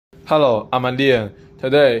Hello, I'm Andian.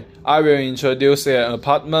 Today, I will introduce an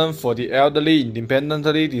apartment for the elderly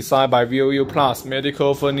independently designed by VOUPLUS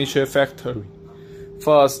Medical Furniture Factory.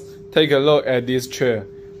 First, take a look at this chair.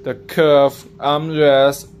 The curved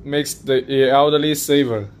armrest makes the elderly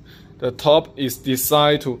safer. The top is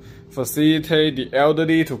designed to facilitate the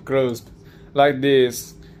elderly to grasp, like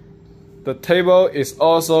this. The table is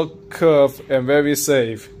also curved and very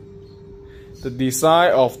safe. The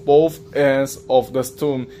design of both ends of the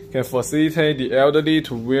stool can facilitate the elderly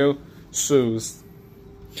to wear shoes.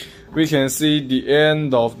 We can see the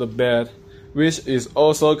end of the bed, which is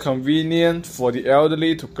also convenient for the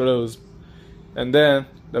elderly to grasp. And then,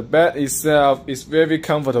 the bed itself is very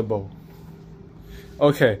comfortable.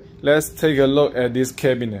 Okay, let's take a look at this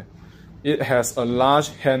cabinet. It has a large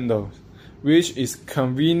handle, which is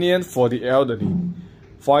convenient for the elderly.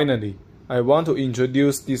 Finally, I want to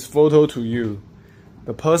introduce this photo to you.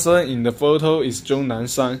 The person in the photo is Zhong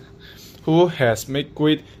Nanshan, who has made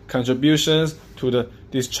great contributions to the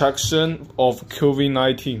destruction of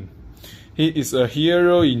COVID-19. He is a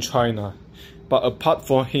hero in China, but apart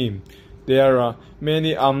from him, there are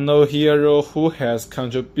many unknown heroes who has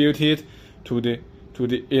contributed to the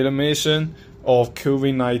elimination of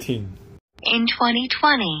COVID-19. In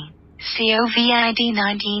 2020,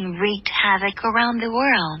 COVID-19 wreaked havoc around the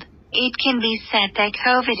world. It can be said that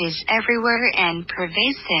COVID is everywhere and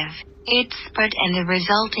pervasive. Its spread and the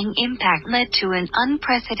resulting impact led to an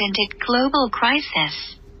unprecedented global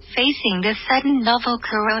crisis. Facing the sudden novel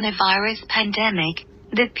coronavirus pandemic,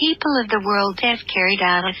 the people of the world have carried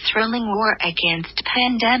out a thrilling war against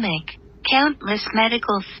pandemic. Countless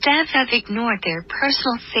medical staff have ignored their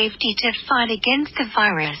personal safety to fight against the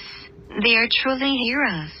virus. They are truly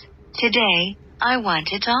heroes. Today, I want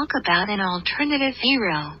to talk about an alternative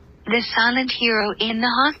hero. The silent hero in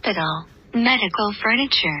the hospital. Medical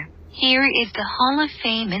furniture. Here is the Hall of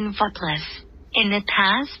Fame in VOUPLUS. In the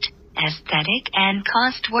past, aesthetic and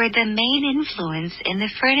cost were the main influence in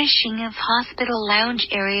the furnishing of hospital lounge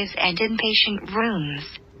areas and inpatient rooms.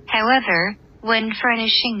 However, when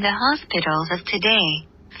furnishing the hospitals of today,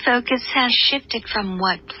 focus has shifted from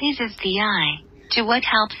what pleases the eye to what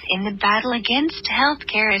helps in the battle against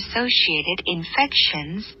healthcare-associated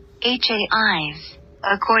infections, HAIs.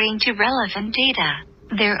 According to relevant data,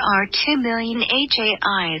 there are 2 million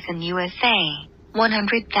HAIs in USA,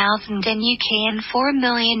 100,000 in UK and 4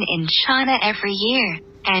 million in China every year,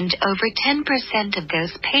 and over 10% of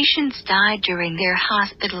those patients die during their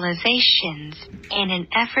hospitalizations. In an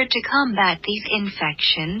effort to combat these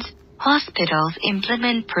infections, hospitals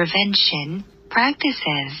implement prevention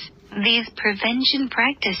practices. These prevention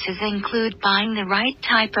practices include buying the right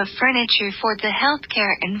type of furniture for the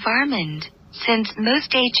healthcare environment. Since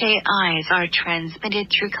most HAIs are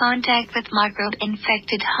transmitted through contact with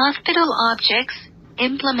microbe-infected hospital objects,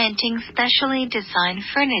 implementing specially designed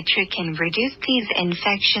furniture can reduce these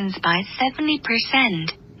infections by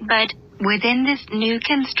 70%. But, within this new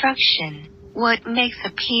construction, what makes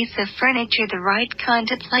a piece of furniture the right kind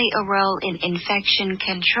to play a role in infection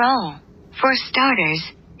control? For starters,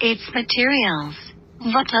 its materials.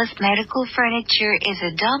 VOUPLUS medical furniture is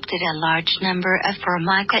adopted a large number of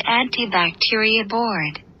Formica antibacteria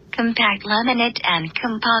board, compact laminate and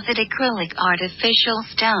composite acrylic artificial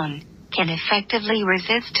stone, can effectively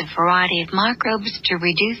resist a variety of microbes to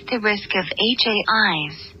reduce the risk of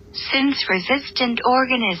HAIs. Since resistant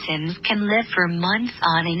organisms can live for months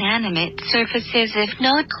on inanimate surfaces if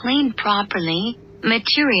not cleaned properly,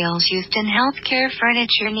 materials used in healthcare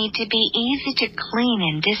furniture need to be easy to clean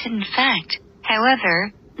and disinfect.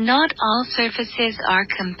 However, not all surfaces are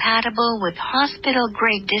compatible with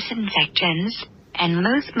hospital-grade disinfectants, and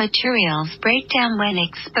most materials break down when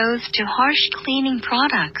exposed to harsh cleaning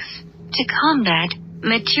products. To combat,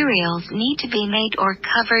 materials need to be made or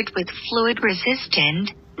covered with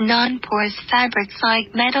fluid-resistant, non-porous fabrics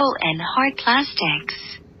like metal and hard plastics.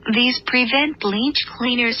 These prevent bleach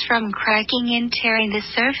cleaners from cracking and tearing the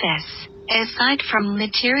surface. Aside from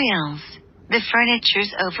materials, the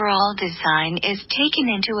furniture's overall design is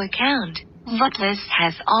taken into account. VOUPLUS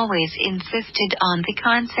has always insisted on the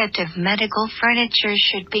concept of medical furniture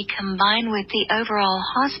should be combined with the overall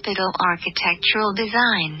hospital architectural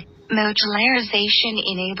design. Modularization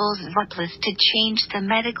enables VOUPLUS to change the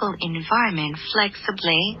medical environment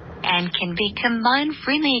flexibly, and can be combined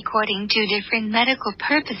freely according to different medical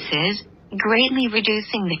purposes, greatly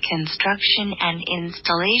reducing the construction and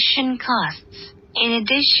installation costs. In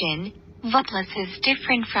addition, VOUPLUS is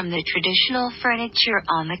different from the traditional furniture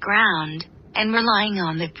on the ground, and relying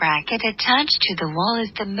on the bracket attached to the wall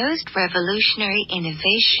is the most revolutionary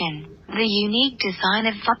innovation. The unique design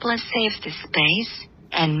of VOUPLUS saves the space,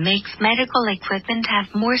 and makes medical equipment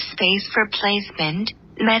have more space for placement,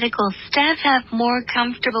 medical staff have more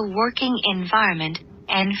comfortable working environment,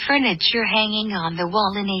 and furniture hanging on the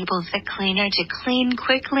wall enables the cleaner to clean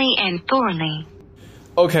quickly and thoroughly.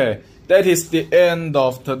 Okay, that is the end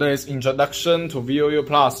of today's introduction to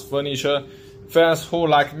VOUPLUS furniture. Fans who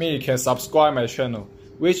like me can subscribe my channel,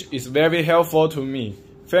 which is very helpful to me.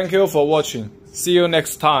 Thank you for watching. See you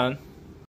next time.